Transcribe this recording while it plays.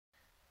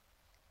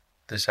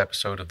This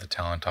episode of the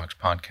Talent Talks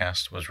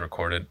podcast was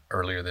recorded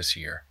earlier this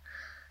year.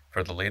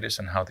 For the latest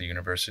on how the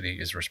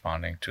university is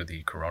responding to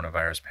the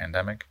coronavirus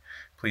pandemic,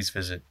 please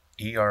visit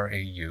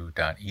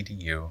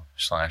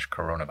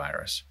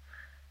erau.edu/coronavirus.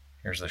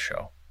 Here's the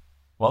show.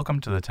 Welcome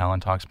to the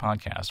Talent Talks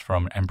podcast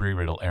from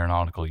Embry-Riddle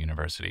Aeronautical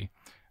University.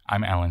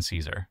 I'm Alan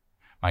Caesar.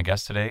 My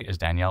guest today is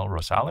Danielle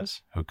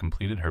Rosales, who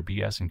completed her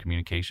BS in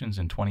Communications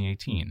in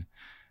 2018.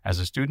 As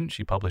a student,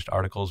 she published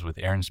articles with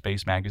Air and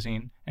Space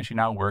magazine, and she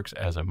now works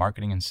as a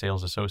marketing and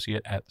sales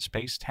associate at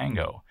Space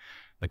Tango.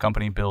 The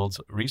company builds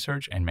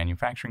research and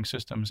manufacturing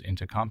systems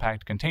into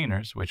compact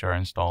containers, which are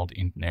installed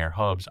in their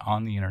hubs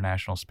on the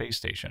International Space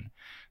Station.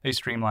 They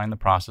streamline the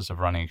process of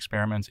running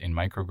experiments in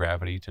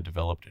microgravity to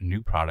develop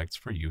new products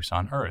for use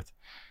on Earth.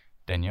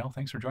 Danielle,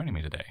 thanks for joining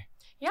me today.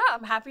 Yeah,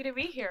 I'm happy to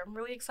be here. I'm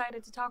really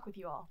excited to talk with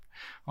you all.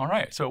 All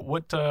right. So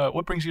what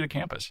brings you to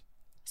campus?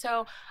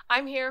 So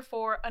I'm here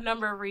for a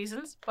number of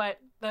reasons, but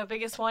the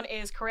biggest one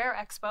is Career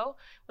Expo,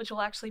 which will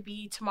actually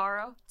be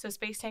tomorrow. So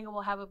Space Tango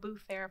will have a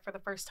booth there for the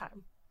first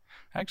time.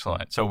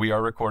 Excellent. So we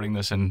are recording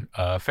this in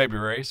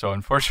February, so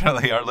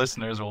unfortunately our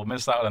listeners will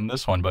miss out on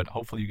this one, but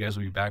hopefully you guys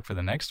will be back for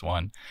the next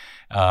one.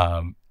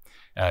 Do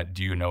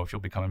you know if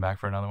you'll be coming back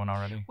for another one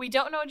already? We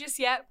don't know just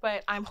yet,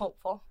 but I'm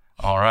hopeful.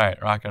 All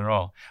right, rock and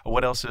roll.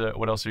 What else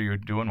are you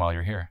doing while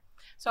you're here?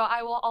 So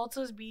I will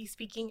also be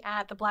speaking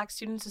at the Black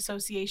Students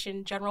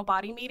Association General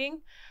Body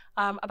Meeting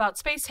about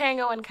Space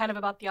Tango and kind of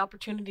about the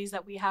opportunities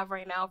that we have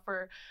right now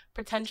for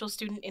potential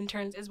student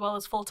interns as well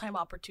as full-time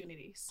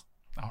opportunities.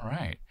 All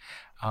right.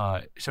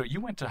 So you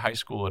went to high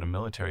school at a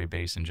military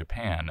base in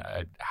Japan.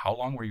 How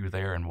long were you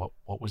there, and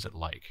what was it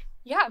like?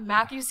 Yeah,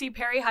 Matthew C.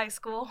 Perry High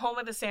School, home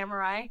of the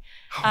samurai.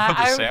 Home of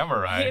the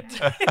samurai.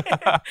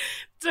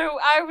 So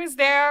I was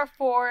there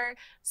for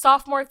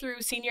sophomore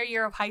through senior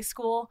year of high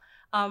school.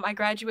 I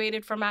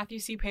graduated from Matthew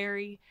C.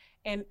 Perry,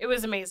 and it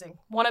was amazing.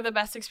 One of the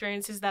best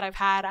experiences that I've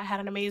had. I had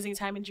an amazing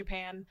time in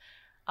Japan,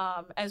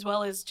 as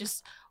well as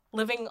just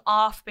living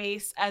off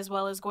base, as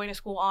well as going to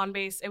school on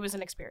base. It was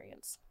an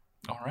experience.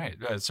 All right.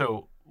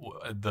 So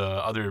the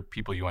other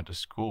people you went to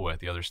school with,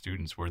 the other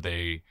students, were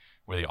they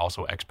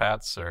also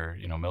expats or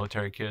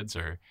military kids,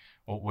 or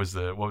what was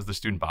the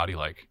student body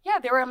like? Yeah,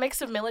 they were a mix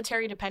of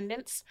military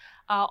dependents,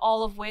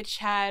 all of which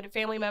had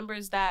family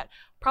members that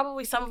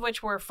probably some of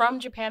which were from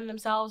Japan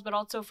themselves, but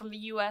also from the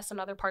U.S. and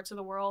other parts of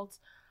the world,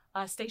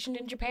 stationed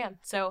in Japan.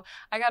 So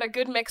I got a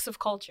good mix of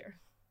culture.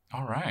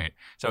 All right.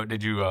 So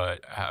did you?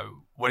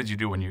 What did you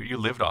do when you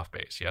lived off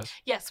base? Yes.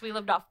 Yes, we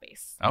lived off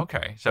base.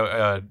 Okay.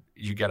 So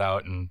you get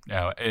out and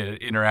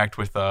interact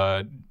with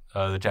the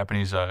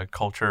Japanese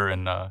culture,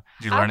 and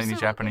did you learn any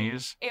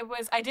Japanese?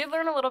 I did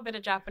learn a little bit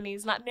of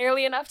Japanese, not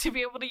nearly enough to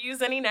be able to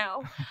use any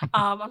now.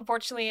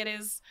 Unfortunately, it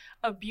is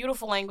a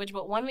beautiful language,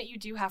 but one that you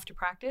do have to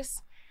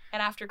practice.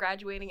 And after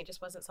graduating, it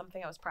just wasn't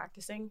something I was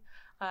practicing.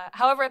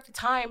 However, at the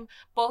time,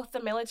 both the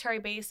military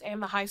base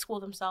and the high school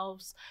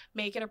themselves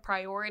make it a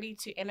priority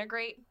to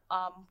integrate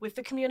with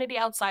the community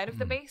outside of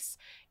the base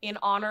in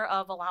honor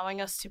of allowing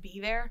us to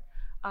be there.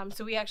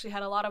 So we actually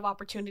had a lot of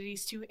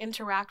opportunities to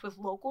interact with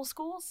local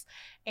schools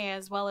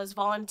as well as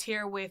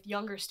volunteer with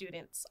younger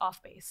students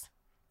off base.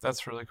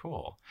 That's really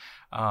cool.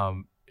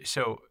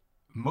 So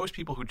most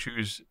people who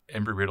choose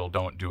Embry-Riddle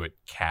don't do it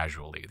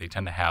casually. They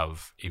tend to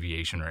have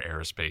aviation or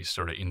aerospace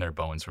sort of in their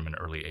bones from an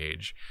early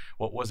age.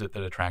 What was it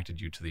that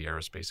attracted you to the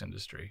aerospace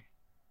industry?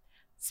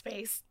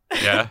 Space.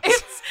 Yeah.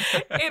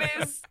 It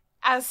is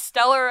as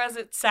stellar as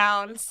it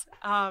sounds.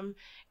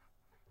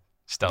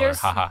 Stellar.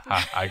 Ha ha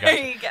ha. I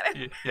got you. Get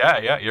it?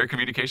 Yeah. You're a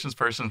communications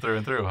person through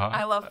and through, huh?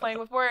 I love playing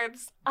with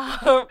words.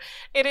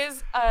 It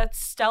is a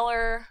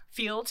stellar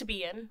field to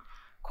be in.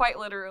 Quite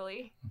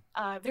literally.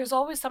 There's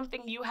always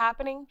something new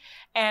happening,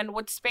 and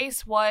what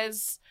space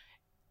was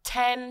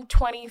 10,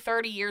 20,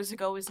 30 years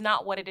ago is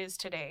not what it is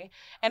today,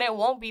 and it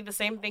won't be the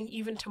same thing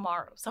even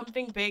tomorrow.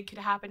 Something big could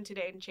happen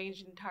today and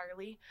change it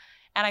entirely,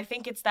 and I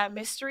think it's that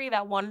mystery,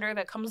 that wonder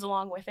that comes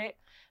along with it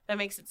that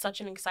makes it such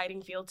an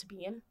exciting field to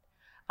be in.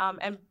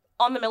 And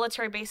on the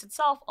military base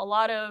itself, a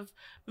lot of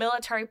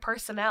military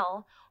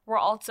personnel were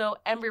also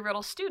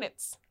Embry-Riddle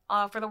students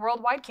for the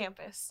worldwide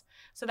campus.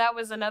 So that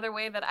was another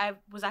way that I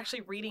was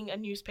actually reading a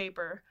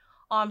newspaper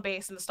on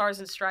base in the Stars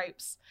and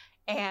Stripes,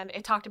 and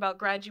it talked about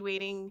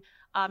graduating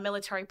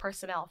military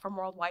personnel from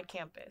worldwide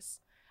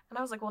campus. And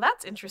I was like, well,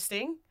 that's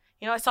interesting.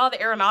 I saw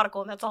the aeronautical,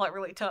 and that's all it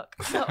really took.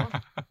 So.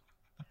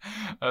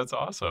 That's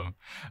awesome.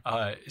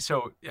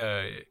 So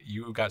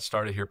you got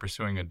started here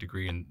pursuing a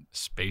degree in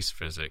space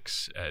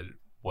physics.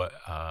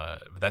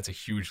 That's a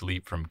huge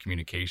leap from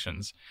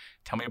communications.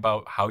 Tell me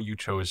about how you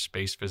chose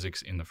space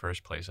physics in the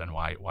first place and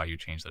why you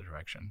changed the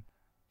direction.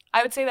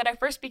 I would say that I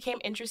first became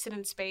interested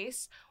in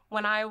space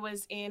when I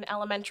was in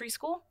elementary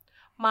school.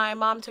 My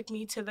mom took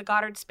me to the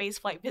Goddard Space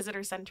Flight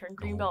Visitor Center in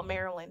Greenbelt,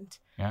 Maryland.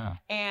 Yeah.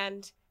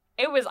 And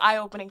it was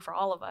eye-opening for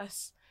all of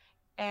us.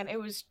 And it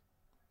was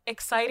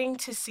exciting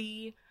to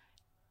see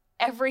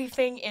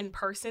everything in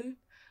person.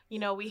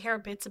 We hear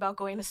bits about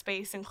going to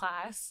space in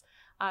class,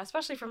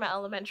 especially from an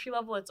elementary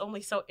level. It's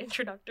only so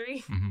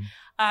introductory.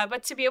 Mm-hmm.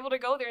 But to be able to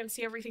go there and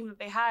see everything that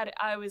they had,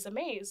 I was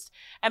amazed.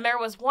 And there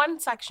was one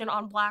section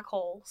on black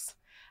holes,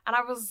 and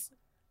I was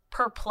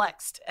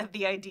perplexed at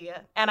the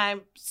idea. And I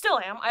still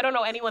am. I don't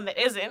know anyone that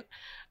isn't.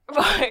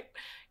 But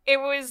it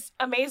was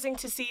amazing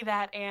to see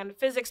that, and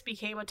physics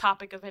became a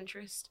topic of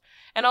interest.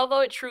 And although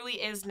it truly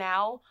is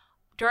now,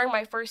 during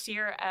my first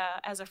year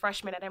as a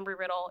freshman at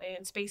Embry-Riddle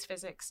in space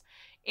physics,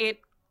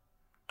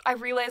 I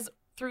realized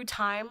through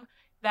time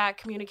that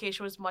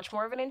communication was much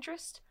more of an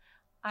interest.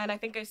 And I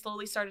think I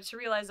slowly started to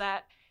realize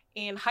that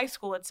in high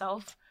school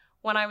itself,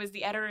 when I was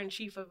the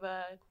editor-in-chief of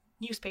a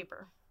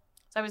newspaper.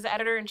 So I was the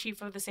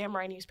editor-in-chief of the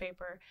Samurai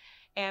newspaper.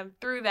 And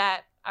through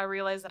that, I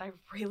realized that I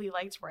really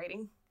liked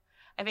writing.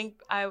 I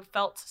think I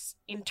felt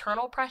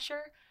internal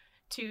pressure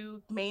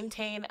to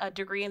maintain a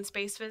degree in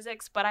space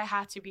physics, but I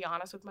had to be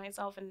honest with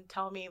myself and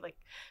tell me, like,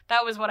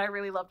 that was what I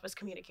really loved, was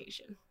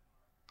communication.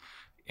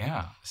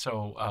 Yeah.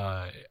 So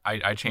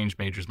I changed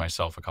majors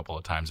myself a couple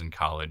of times in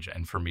college.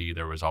 And for me,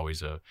 there was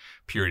always a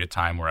period of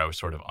time where I was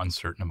sort of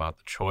uncertain about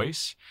the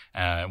choice,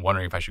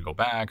 wondering if I should go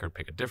back or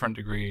pick a different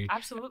degree.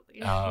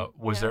 Absolutely.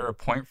 Was there a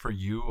point for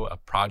you, a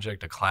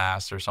project, a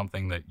class, or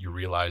something that you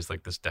realized,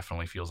 like, this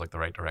definitely feels like the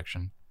right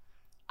direction?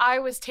 I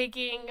was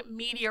taking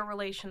media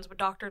relations with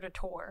Dr.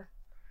 DeTore.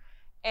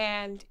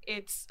 And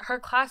her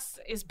class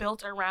is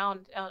built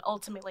around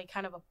ultimately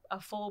kind of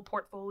a full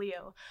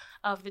portfolio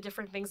of the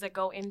different things that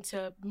go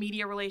into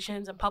media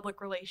relations and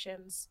public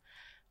relations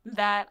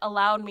that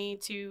allowed me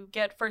to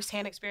get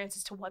firsthand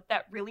experiences to what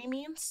that really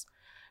means.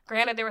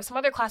 Granted, there were some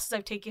other classes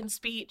I've taken,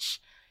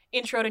 speech,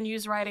 intro to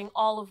news writing,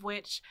 all of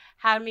which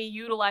had me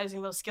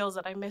utilizing those skills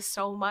that I missed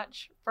so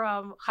much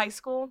from high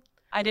school.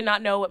 I did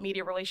not know what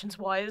media relations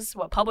was,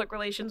 what public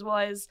relations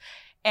was,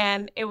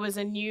 and it was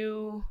a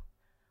new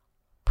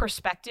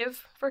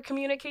perspective for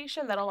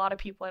communication that a lot of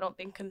people I don't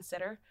think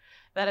consider,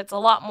 that it's a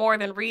lot more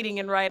than reading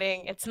and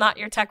writing. It's not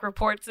your tech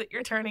reports that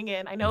you're turning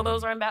in. I know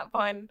those aren't that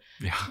fun,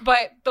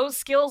 but those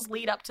skills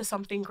lead up to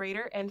something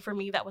greater, and for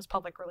me that was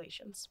public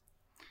relations.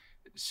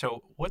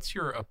 So what's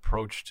your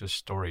approach to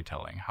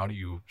storytelling? How do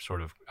you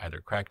sort of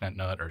either crack that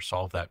nut or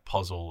solve that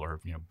puzzle or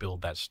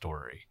build that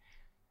story?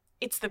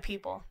 It's the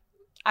people.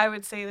 I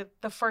would say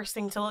that the first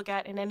thing to look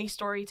at in any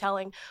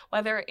storytelling,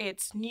 whether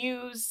it's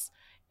news,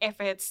 if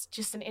it's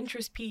just an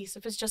interest piece,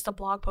 if it's just a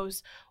blog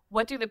post,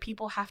 what do the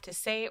people have to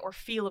say or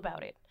feel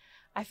about it?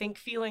 I think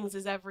feelings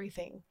is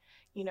everything.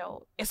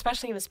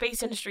 Especially in the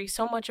space industry,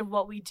 so much of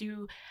what we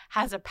do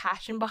has a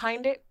passion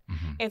behind it.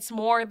 Mm-hmm. It's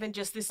more than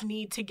just this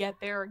need to get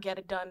there or get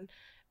it done.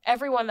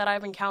 Everyone that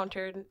I've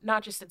encountered,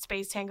 not just at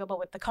Space Tango, but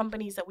with the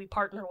companies that we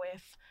partner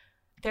with,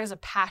 there's a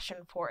passion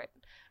for it,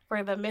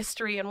 for the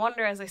mystery and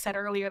wonder, as I said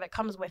earlier, that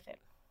comes with it.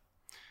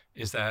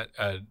 Is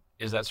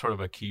that sort of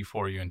a key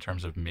for you in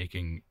terms of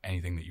making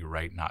anything that you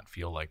write not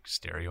feel like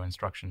stereo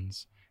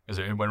instructions? Because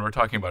when we're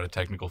talking about a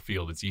technical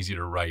field, it's easy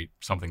to write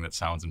something that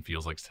sounds and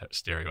feels like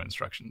stereo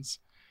instructions.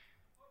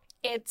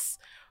 It's,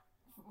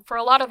 for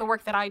a lot of the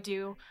work that I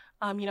do,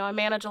 I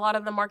manage a lot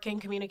of the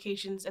marketing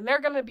communications, and there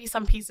are going to be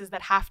some pieces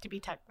that have to be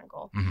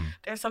technical. Mm-hmm.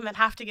 There's some that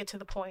have to get to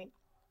the point.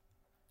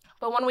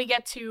 But when we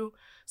get to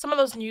some of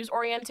those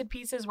news-oriented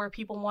pieces where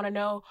people want to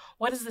know,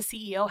 what does the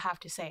CEO have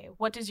to say?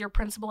 What does your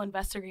principal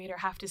investigator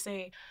have to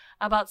say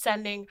about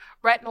sending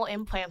retinal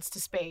implants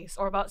to space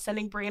or about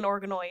sending brain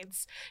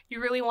organoids? You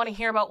really want to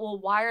hear about, well,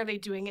 why are they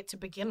doing it to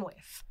begin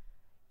with?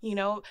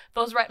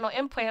 Those retinal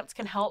implants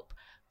can help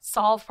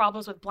solve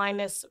problems with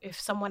blindness if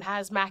someone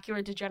has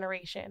macular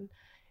degeneration.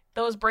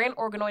 Those brain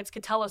organoids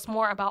could tell us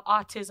more about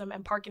autism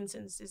and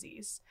Parkinson's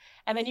disease.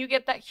 And then you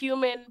get that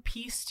human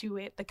piece to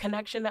it, the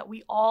connection that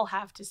we all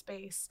have to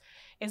space,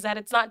 is that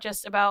it's not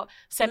just about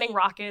sending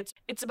rockets,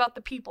 it's about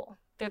the people.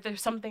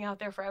 There's something out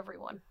there for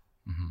everyone.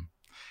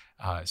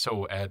 Mm-hmm.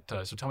 So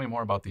tell me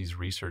more about these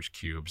research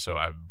cubes. So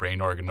brain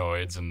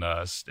organoids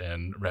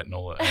and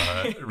retinal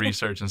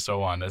research and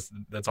so on.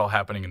 That's all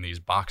happening in these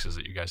boxes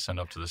that you guys send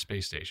up to the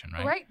space station,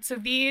 right? Right. So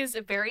these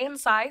vary in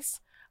size.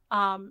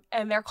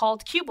 And they're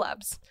called Cube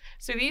Labs.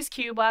 So these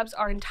Cube Labs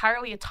are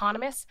entirely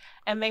autonomous,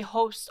 and they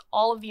host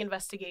all of the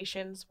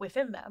investigations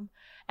within them.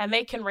 And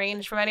they can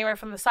range from anywhere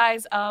from the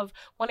size of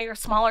one of your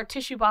smaller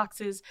tissue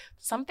boxes,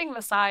 something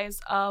the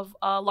size of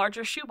a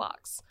larger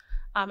shoebox.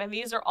 And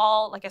these are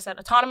all, like I said,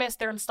 autonomous.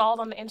 They're installed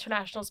on the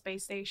International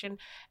Space Station,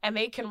 and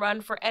they can run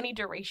for any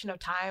duration of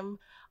time,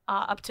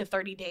 up to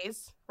 30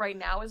 days. Right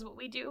now is what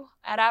we do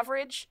at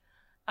average.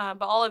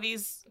 But all of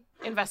these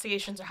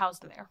investigations are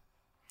housed in there.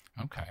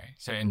 Okay.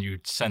 So, and you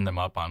send them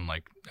up on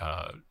like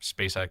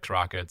SpaceX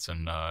rockets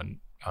and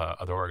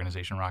other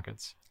organization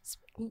rockets?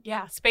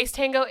 Yeah. Space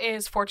Tango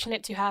is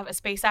fortunate to have a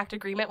Space Act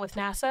agreement with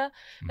NASA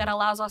that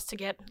allows us to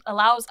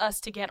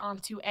get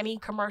onto any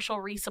commercial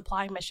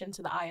resupply mission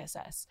to the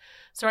ISS.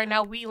 So right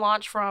now we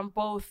launch from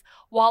both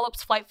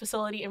Wallops Flight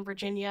Facility in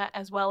Virginia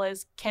as well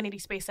as Kennedy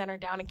Space Center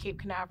down in Cape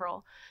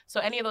Canaveral.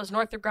 So any of those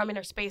Northrop Grumman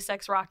or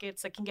SpaceX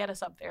rockets that can get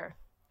us up there.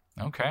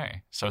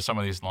 Okay. So some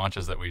of these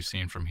launches that we've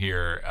seen from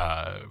here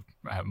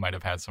might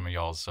have had some of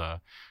y'all's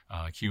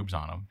cubes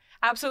on them.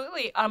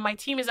 Absolutely. My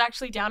team is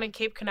actually down in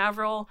Cape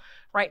Canaveral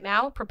right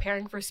now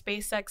preparing for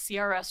SpaceX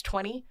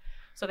CRS-20.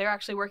 So they're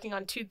actually working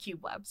on 2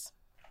 cube labs.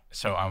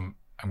 So I'm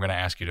going to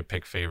ask you to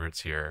pick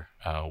favorites here.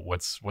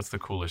 What's the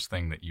coolest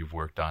thing that you've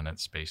worked on at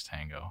Space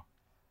Tango?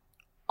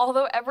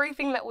 Although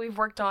everything that we've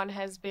worked on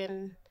has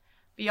been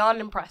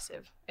beyond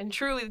impressive, and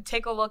truly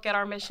take a look at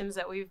our missions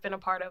that we've been a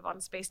part of on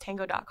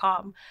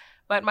spacetango.com.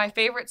 But my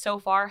favorite so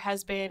far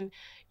has been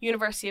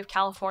University of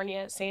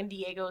California, San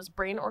Diego's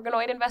brain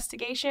organoid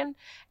investigation.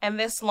 And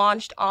this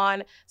launched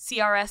on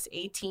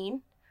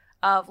CRS-18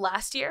 of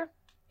last year.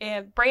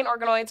 And brain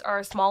organoids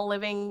are small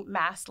living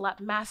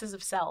masses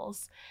of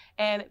cells.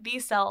 And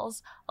these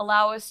cells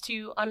allow us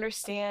to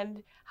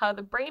understand how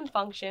the brain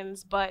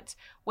functions, but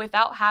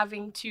without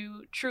having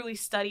to truly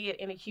study it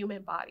in a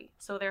human body.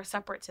 So they're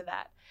separate to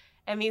that.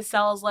 And these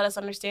cells let us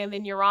understand the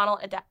neuronal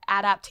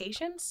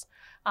adaptations.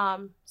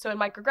 So in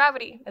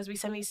microgravity, as we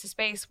send these to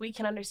space, we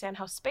can understand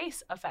how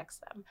space affects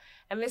them.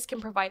 And this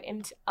can provide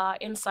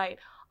insight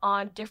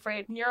on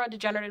different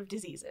neurodegenerative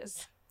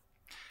diseases.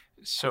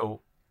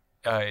 So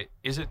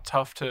is it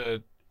tough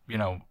to,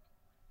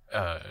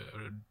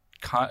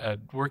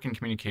 work in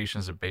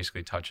communications that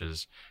basically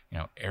touches,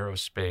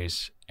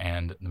 aerospace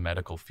and the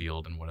medical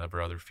field and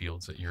whatever other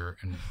fields that you're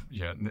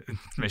in,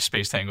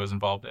 Space Tango is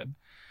involved in?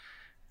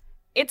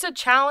 It's a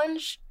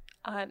challenge,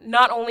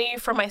 not only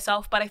for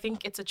myself, but I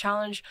think it's a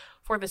challenge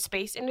for the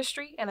space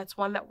industry, and it's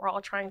one that we're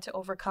all trying to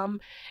overcome,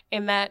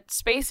 in that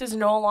space is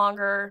no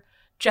longer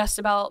just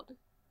about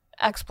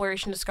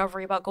exploration,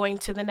 discovery, about going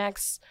to the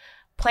next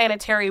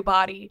planetary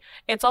body.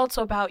 It's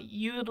also about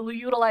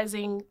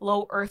utilizing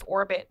low Earth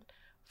orbit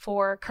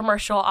for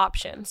commercial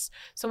options.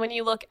 So when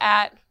you look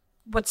at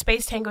what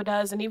Space Tango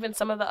does, and even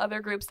some of the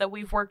other groups that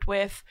we've worked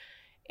with,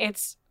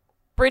 it's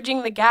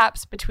bridging the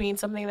gaps between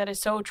something that is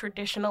so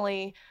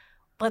traditionally,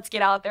 let's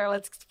get out there,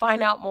 let's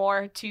find out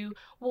more, to,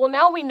 well,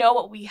 now we know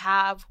what we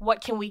have,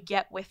 what can we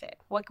get with it?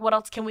 What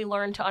else can we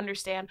learn to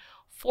understand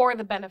for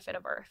the benefit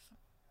of Earth?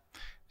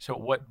 So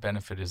what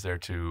benefit is there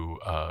to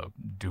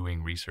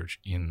doing research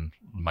in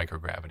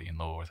microgravity in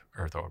low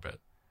Earth orbit?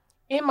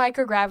 In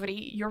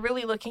microgravity, you're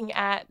really looking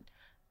at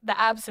the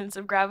absence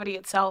of gravity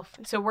itself.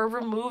 So we're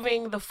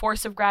removing the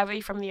force of gravity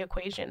from the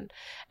equation.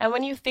 And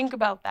when you think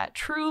about that,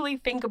 truly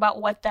think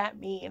about what that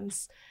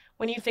means.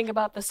 When you think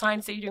about the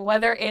science that you're doing,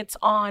 whether it's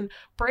on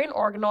brain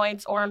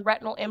organoids or on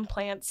retinal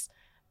implants,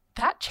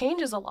 that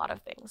changes a lot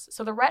of things.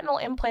 So the retinal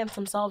implants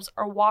themselves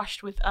are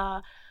washed with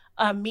a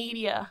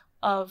media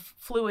of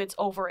fluids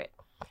over it.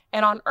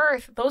 And on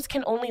Earth, those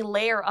can only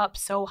layer up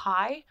so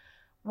high,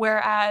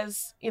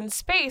 whereas in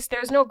space,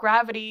 there's no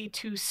gravity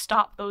to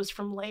stop those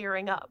from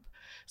layering up.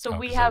 So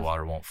we have the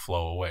water won't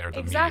flow away, or the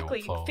exactly.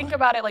 media won't flow Think away.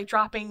 about it like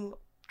dropping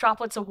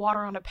droplets of water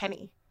on a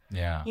penny.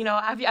 Yeah.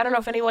 I don't know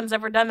if anyone's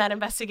ever done that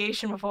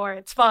investigation before.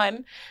 It's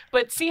fun,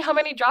 but see how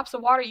many drops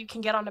of water you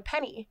can get on a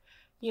penny.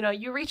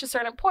 You reach a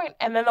certain point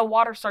and then the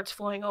water starts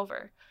flowing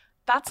over.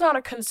 That's not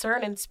a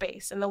concern in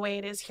space in the way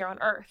it is here on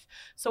Earth.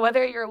 So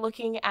whether you're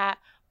looking at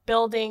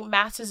building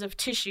masses of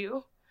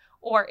tissue,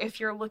 or if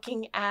you're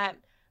looking at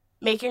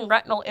making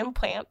retinal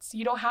implants,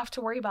 you don't have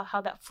to worry about how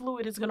that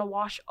fluid is going to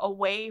wash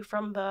away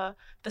from the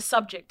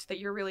subject that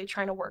you're really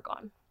trying to work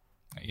on.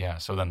 Yeah,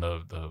 so then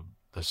the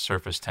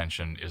surface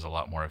tension is a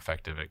lot more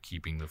effective at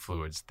keeping the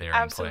fluids there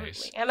Absolutely. in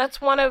place. And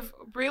that's one of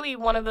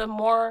the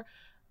more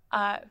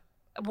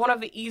one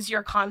of the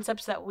easier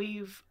concepts that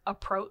we've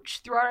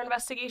approached through our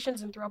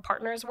investigations and through our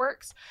partners'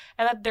 works,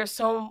 and that there's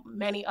so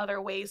many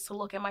other ways to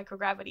look at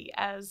microgravity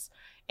as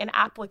an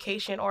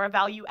application or a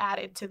value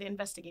added to the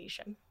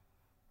investigation.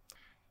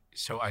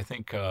 So I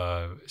think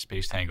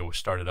Space Tango was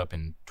started up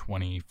in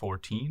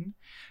 2014.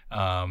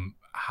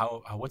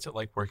 What's it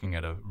like working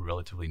at a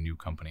relatively new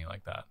company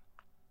like that?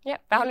 Yeah,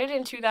 founded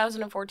in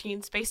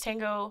 2014, Space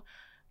Tango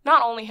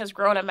not only has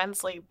grown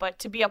immensely, but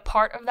to be a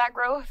part of that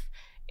growth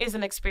is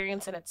an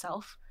experience in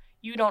itself.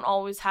 You don't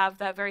always have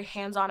that very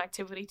hands-on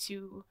activity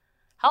to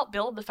help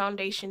build the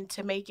foundation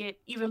to make it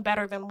even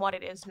better than what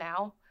it is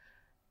now.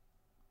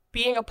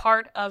 Being a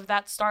part of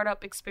that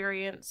startup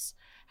experience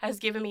has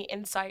given me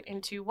insight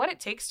into what it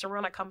takes to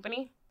run a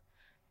company,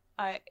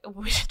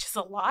 which is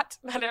a lot,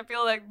 and I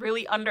feel like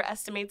really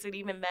underestimates it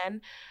even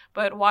then.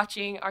 But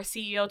watching our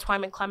CEO,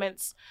 Twyman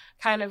Clements,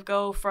 kind of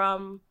go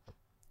from,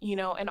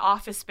 an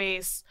office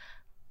space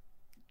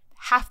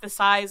half the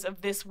size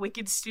of this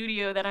wicked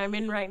studio that I'm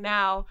in right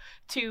now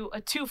to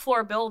a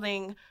 2-floor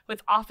building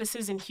with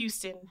offices in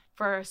Houston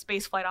for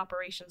spaceflight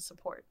operations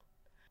support.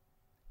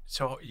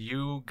 So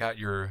you got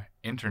your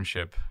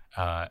internship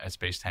at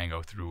Space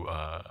Tango through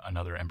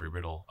another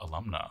Embry-Riddle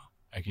alumna.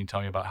 Can you tell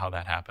me about how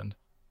that happened?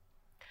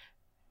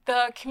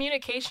 The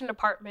communication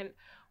department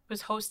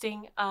was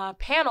hosting a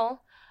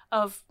panel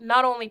of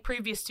not only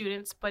previous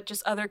students, but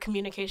just other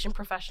communication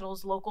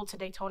professionals local to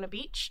Daytona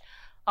Beach,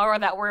 or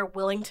that were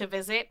willing to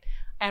visit.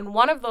 And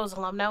one of those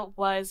alumna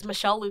was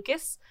Michelle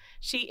Lucas.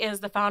 She is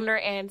the founder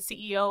and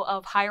CEO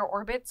of Higher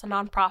Orbits, a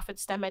nonprofit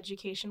STEM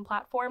education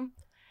platform.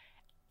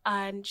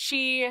 And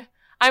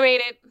I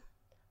made it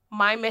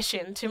my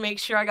mission to make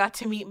sure I got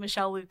to meet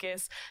Michelle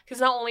Lucas,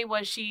 because not only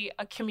was she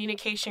a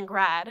communication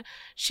grad,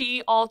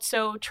 she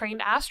also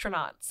trained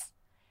astronauts.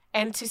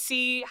 And to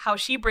see how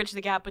she bridged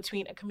the gap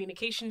between a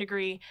communication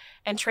degree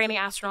and training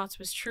astronauts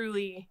was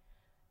truly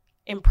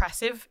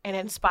impressive and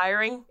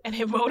inspiring, and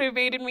it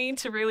motivated me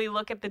to really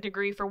look at the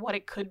degree for what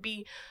it could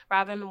be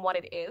rather than what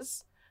it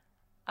is.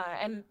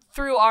 And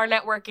through our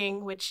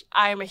networking, which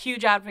I am a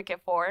huge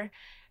advocate for,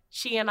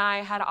 she and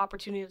I had an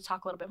opportunity to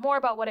talk a little bit more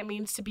about what it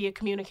means to be a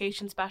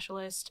communication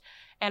specialist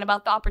and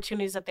about the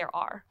opportunities that there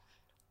are.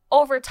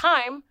 Over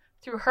time,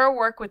 through her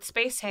work with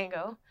Space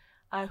Tango,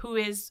 who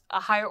is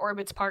a Higher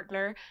Orbits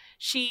partner,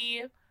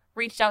 she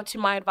reached out to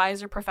my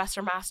advisor,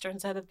 Professor Master, and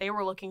said that they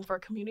were looking for a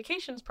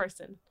communications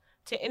person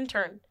to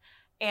intern.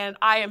 And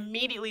I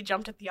immediately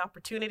jumped at the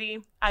opportunity.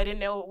 I didn't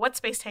know what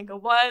Space Tango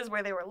was,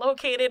 where they were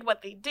located,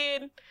 what they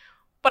did,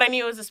 but I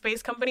knew it was a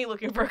space company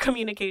looking for a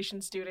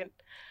communication student.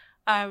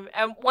 And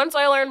once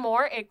I learned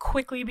more, it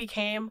quickly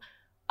became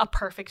a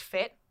perfect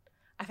fit.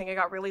 I think I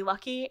got really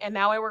lucky, and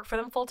now I work for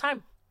them full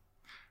time.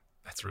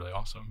 That's really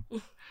awesome.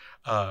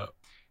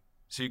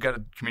 So you got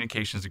a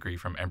communications degree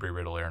from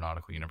Embry-Riddle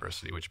Aeronautical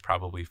University, which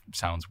probably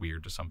sounds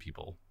weird to some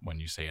people when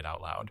you say it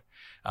out loud.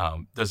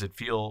 Does it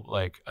feel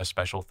like a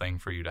special thing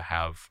for you to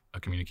have a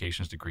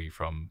communications degree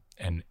from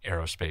an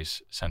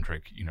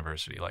aerospace-centric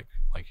university like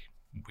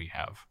we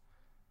have?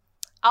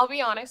 I'll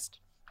be honest.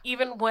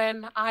 Even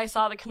when I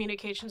saw the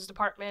communications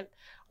department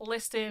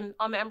listed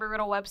on the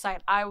Embry-Riddle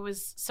website, I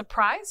was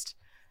surprised.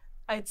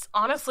 It's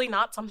honestly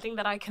not something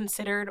that I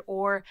considered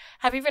or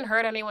have even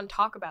heard anyone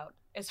talk about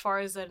as far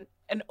as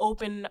an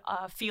open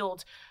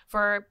field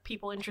for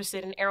people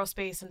interested in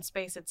aerospace and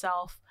space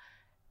itself.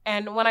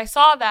 And when I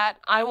saw that,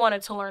 I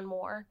wanted to learn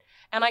more.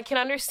 And I can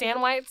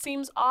understand why it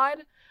seems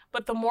odd,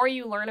 but the more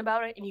you learn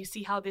about it and you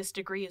see how this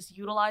degree is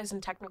utilized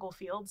in technical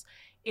fields,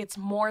 it's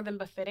more than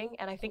befitting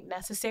and I think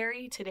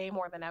necessary today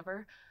more than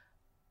ever.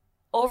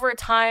 Over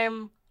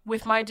time,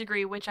 with my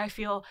degree, which I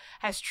feel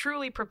has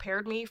truly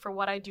prepared me for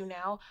what I do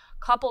now,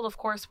 coupled, of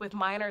course, with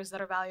minors that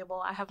are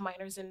valuable. I have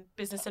minors in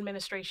business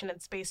administration and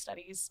space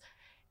studies.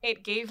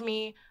 It gave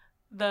me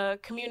the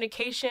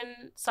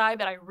communication side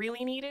that I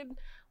really needed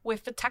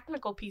with the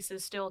technical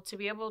pieces still to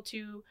be able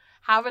to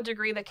have a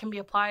degree that can be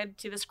applied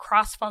to this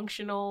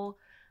cross-functional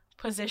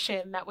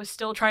position that was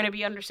still trying to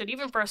be understood,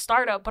 even for a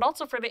startup, but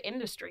also for the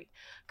industry.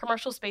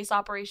 Commercial space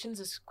operations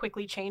is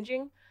quickly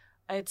changing.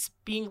 It's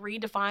being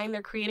redefined.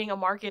 They're creating a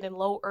market in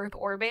low Earth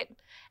orbit.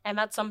 And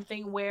that's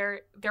something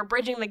where they're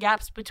bridging the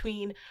gaps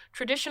between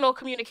traditional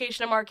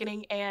communication and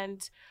marketing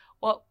and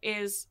what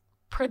is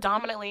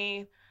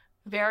predominantly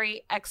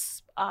very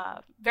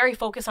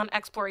focused on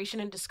exploration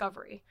and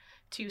discovery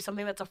to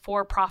something that's a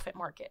for-profit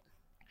market.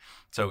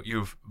 So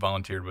you've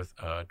volunteered with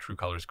True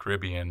Colors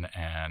Caribbean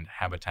and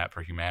Habitat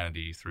for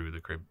Humanity through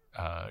the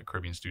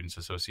Caribbean Students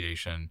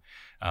Association.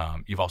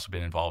 You've also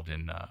been involved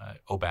in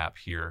OBAP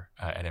here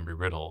at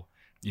Embry-Riddle.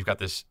 You've got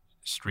this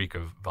streak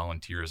of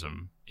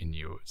volunteerism in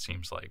you, it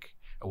seems like.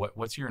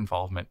 What's your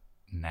involvement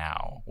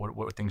now?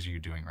 What things are you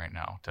doing right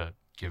now to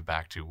give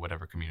back to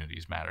whatever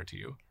communities matter to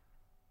you?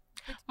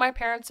 My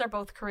parents are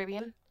both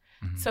Caribbean.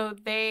 Mm-hmm. So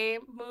they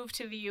moved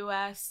to the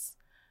U.S.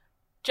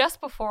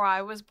 just before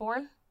I was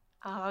born.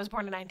 I was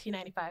born in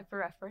 1995 for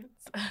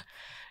reference.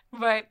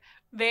 But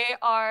they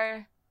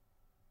are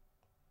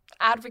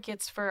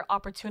advocates for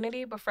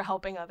opportunity, but for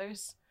helping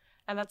others.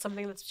 And that's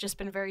something that's just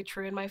been very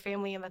true in my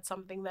family. And that's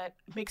something that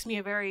makes me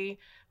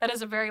that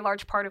is a very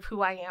large part of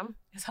who I am,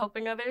 is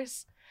helping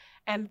others.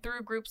 And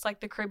through groups like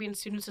the Caribbean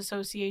Students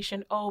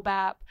Association,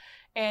 OBAP,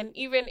 and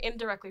even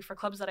indirectly for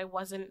clubs that I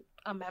wasn't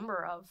a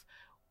member of,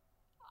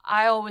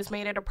 I always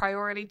made it a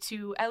priority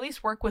to at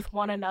least work with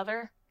one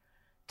another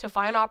to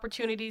find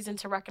opportunities and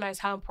to recognize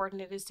how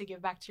important it is to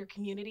give back to your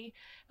community.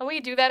 And we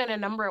do that in a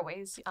number of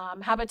ways.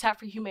 Habitat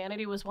for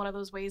Humanity was one of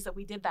those ways that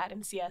we did that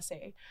in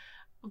CSA.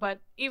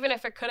 But even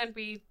if it couldn't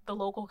be the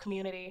local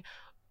community,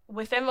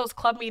 within those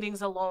club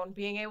meetings alone,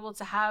 being able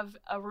to have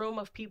a room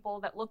of people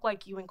that look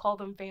like you and call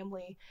them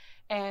family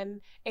and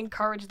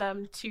encourage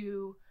them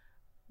to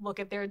look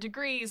at their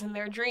degrees and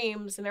their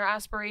dreams and their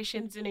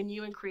aspirations in a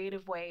new and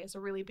creative way is a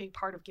really big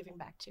part of giving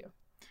back too.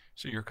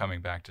 So you're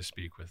coming back to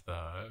speak with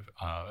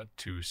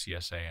to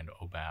CSA and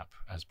OBAP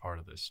as part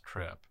of this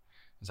trip.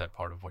 Is that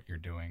part of what you're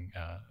doing?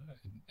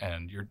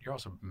 And you're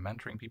also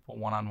mentoring people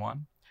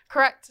one-on-one?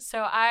 Correct.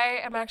 So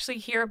I am actually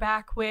here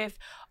back with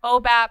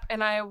OBAP,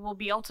 and I will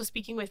be also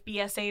speaking with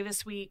BSA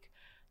this week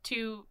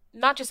to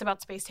not just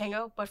about Space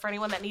Tango, but for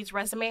anyone that needs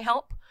resume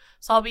help.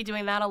 So I'll be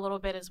doing that a little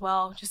bit as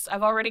well.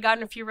 I've already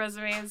gotten a few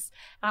resumes,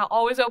 and I'm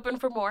always open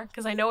for more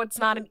because I know it's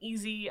not an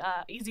easy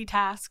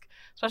task,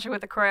 especially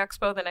with the Career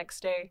Expo the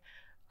next day.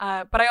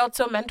 But I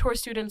also mentor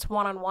students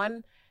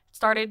one-on-one.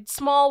 Started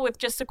small with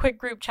just a quick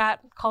group chat,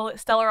 call it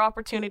Stellar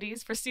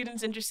Opportunities for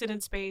students interested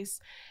in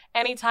space.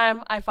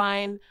 Anytime I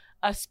find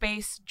a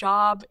space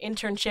job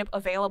internship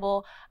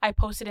available, I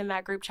post it in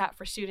that group chat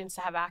for students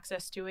to have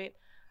access to it.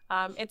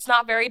 It's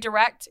not very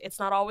direct. It's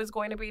not always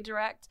going to be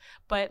direct,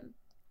 but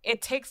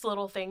it takes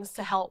little things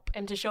to help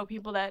and to show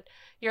people that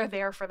you're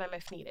there for them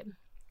if needed.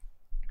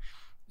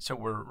 So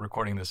we're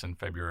recording this in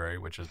February,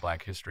 which is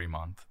Black History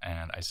Month,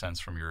 and I sense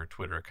from your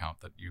Twitter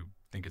account that you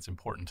think it's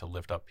important to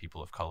lift up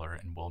people of color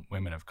and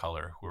women of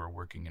color who are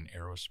working in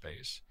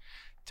aerospace.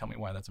 Tell me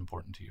why that's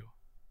important to you.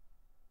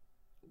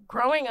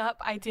 Growing up,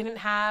 I didn't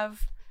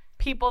have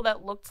people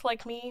that looked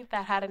like me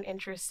that had an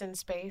interest in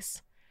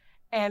space.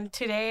 And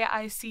today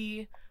I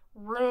see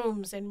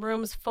rooms and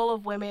rooms full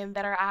of women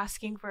that are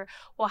asking for,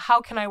 well, how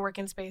can I work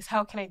in space?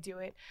 How can I do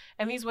it?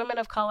 And these women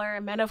of color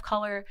and men of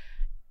color,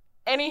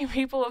 any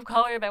people of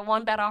color that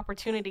want that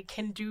opportunity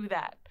can do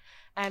that.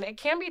 And it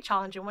can be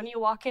challenging when you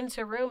walk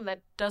into a room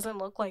that doesn't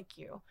look like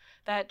you.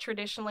 That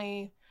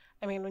traditionally,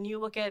 I mean, when you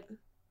look at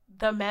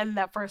the men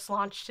that first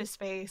launched to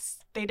space,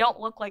 they don't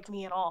look like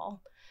me at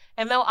all.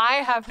 And though I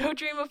have no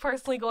dream of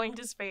personally going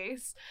to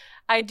space,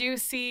 I do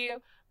see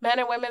men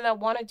and women that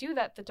want to do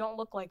that don't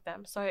look like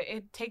them. So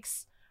it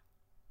takes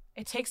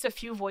a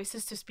few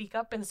voices to speak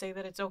up and say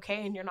that it's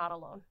okay and you're not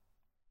alone.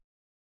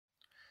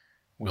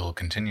 We'll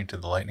continue to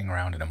the lightning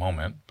round in a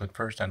moment, but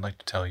first I'd like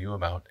to tell you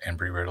about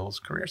Embry-Riddle's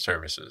Career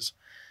Services.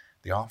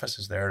 The office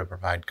is there to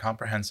provide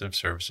comprehensive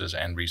services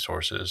and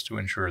resources to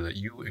ensure that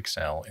you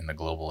excel in the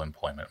global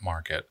employment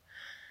market.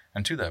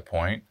 And to that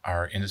point,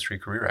 our industry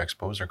career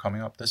expos are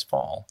coming up this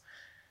fall.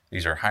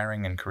 These are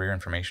hiring and career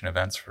information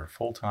events for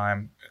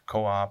full-time,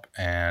 co-op,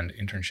 and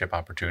internship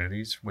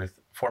opportunities with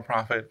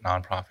for-profit,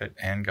 nonprofit,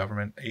 and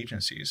government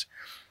agencies.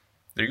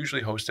 They're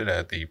usually hosted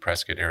at the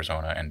Prescott,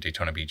 Arizona, and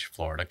Daytona Beach,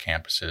 Florida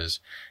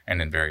campuses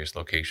and in various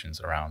locations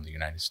around the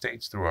United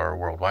States through our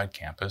worldwide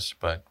campus.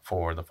 But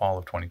for the fall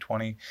of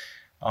 2020,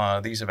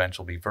 these events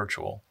will be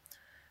virtual.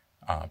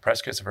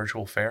 Prescott's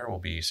virtual fair will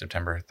be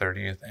September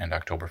 30th and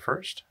October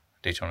 1st.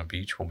 Daytona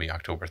Beach will be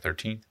October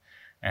 13th.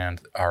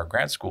 And our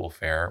grad school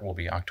fair will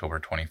be October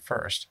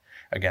 21st.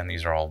 Again,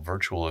 these are all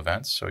virtual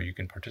events, so you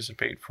can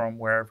participate from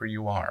wherever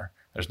you are.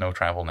 There's no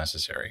travel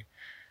necessary.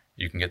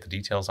 You can get the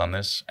details on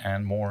this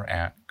and more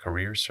at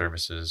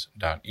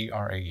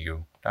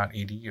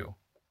careerservices.erau.edu.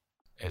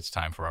 It's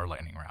time for our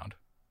lightning round.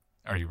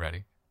 Are you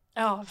ready?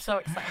 Oh, I'm so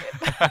excited.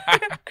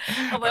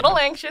 A little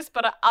anxious,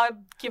 but I'll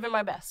give it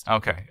my best.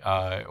 Okay.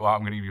 Well,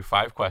 I'm going to give you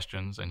 5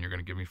 questions, and you're going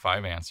to give me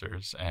 5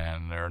 answers,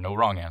 and there are no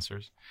wrong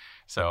answers.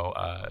 So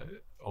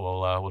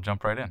we'll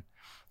jump right in.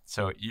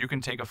 So you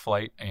can take a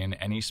flight in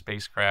any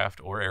spacecraft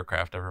or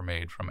aircraft ever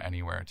made from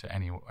anywhere to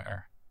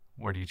anywhere.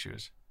 Where do you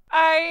choose?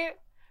 I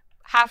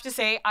have to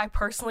say, I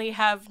personally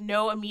have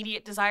no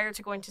immediate desire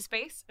to go into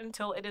space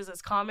until it is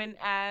as common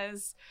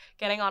as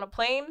getting on a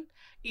plane.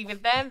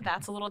 Even then,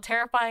 that's a little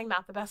terrifying,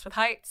 not the best with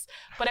heights.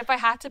 But if I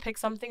had to pick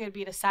something, it would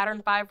be the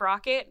Saturn V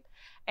rocket.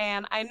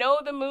 And I know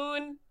the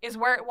moon is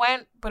where it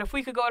went, but if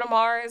we could go to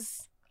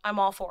Mars, I'm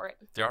all for it.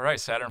 All right,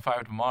 Saturn V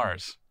to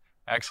Mars.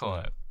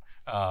 Excellent.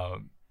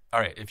 All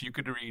right, if you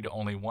could read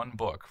only one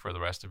book for the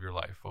rest of your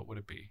life, what would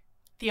it be?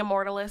 The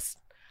Immortalist.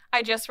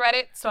 I just read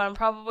it, so I'm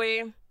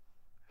probably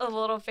a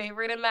little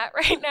favorite in that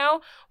right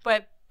now,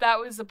 but that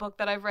was a book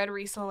that I've read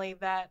recently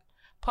that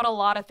put a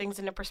lot of things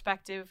into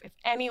perspective. If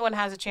anyone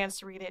has a chance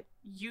to read it,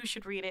 you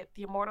should read it.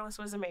 The Immortalist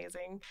was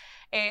amazing.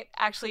 It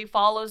actually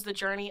follows the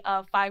journey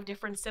of 5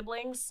 different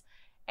siblings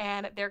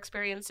and their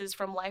experiences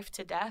from life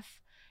to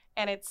death,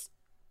 and it's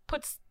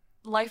puts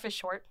life is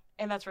short,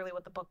 and that's really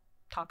what the book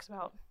talks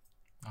about.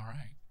 All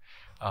right.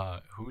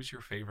 Who's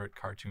your favorite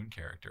cartoon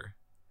character?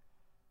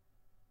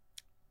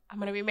 I'm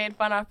going to be made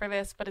fun of for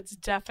this, but it's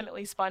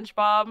definitely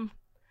SpongeBob.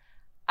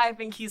 I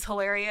think he's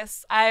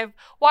hilarious. I've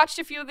watched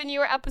a few of the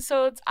newer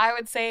episodes. I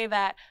would say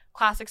that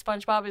classic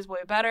SpongeBob is way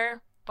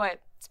better,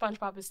 but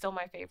SpongeBob is still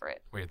my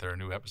favorite. Wait, there are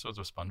new episodes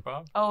of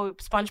SpongeBob? Oh,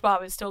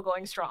 SpongeBob is still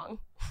going strong.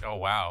 Oh,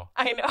 wow.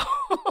 I know.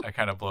 That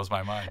kind of blows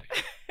my mind.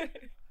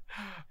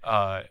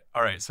 All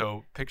right,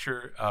 so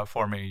picture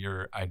for me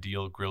your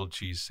ideal grilled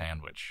cheese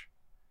sandwich.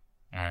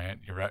 All right,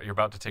 you're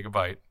about to take a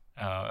bite.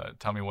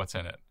 Tell me what's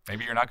in it.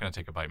 Maybe you're not going to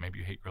take a bite. Maybe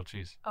you hate grilled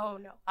cheese. Oh,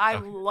 no. I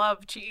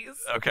love cheese.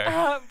 Okay.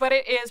 But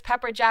it is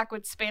pepper jack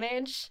with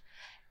spinach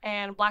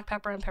and black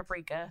pepper and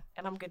paprika,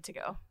 and I'm good to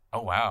go.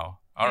 Oh, wow.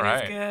 All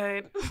right. It's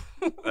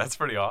good. That's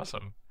pretty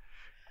awesome.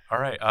 All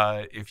right.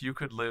 If you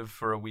could live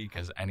for a week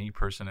as any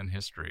person in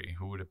history,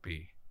 who would it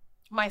be?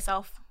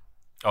 Myself.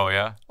 Oh,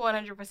 yeah?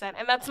 100%.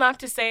 And that's not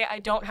to say I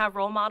don't have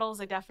role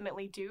models. I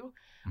definitely do.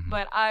 Mm-hmm.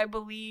 But I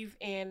believe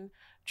in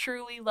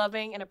truly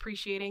loving and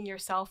appreciating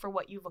yourself for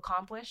what you've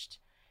accomplished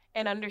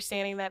and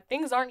understanding that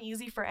things aren't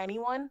easy for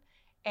anyone.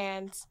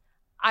 And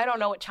I don't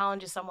know what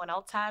challenges someone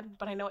else had,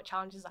 but I know what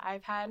challenges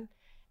I've had,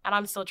 and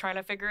I'm still trying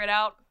to figure it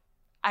out.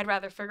 I'd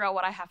rather figure out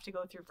what I have to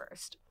go through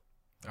first.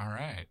 All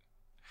right.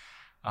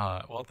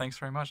 Well, thanks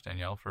very much,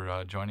 Danielle,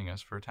 for joining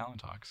us for Talent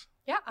Talks.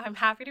 Yeah, I'm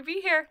happy to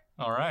be here.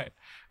 All right.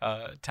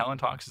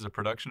 Talent Talks is a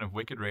production of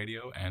Wicked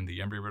Radio and the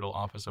Embry-Riddle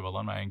Office of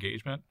Alumni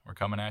Engagement. We're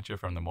coming at you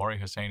from the Maury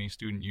Hosseini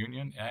Student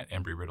Union at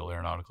Embry-Riddle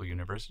Aeronautical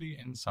University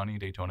in sunny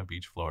Daytona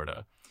Beach,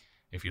 Florida.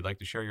 If you'd like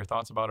to share your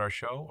thoughts about our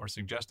show or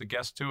suggest a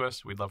guest to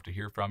us, we'd love to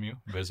hear from you.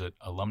 Visit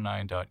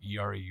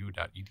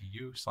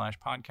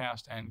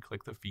alumni.erau.edu/podcast and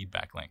click the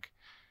feedback link.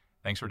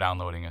 Thanks for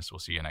downloading us. We'll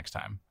see you next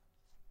time.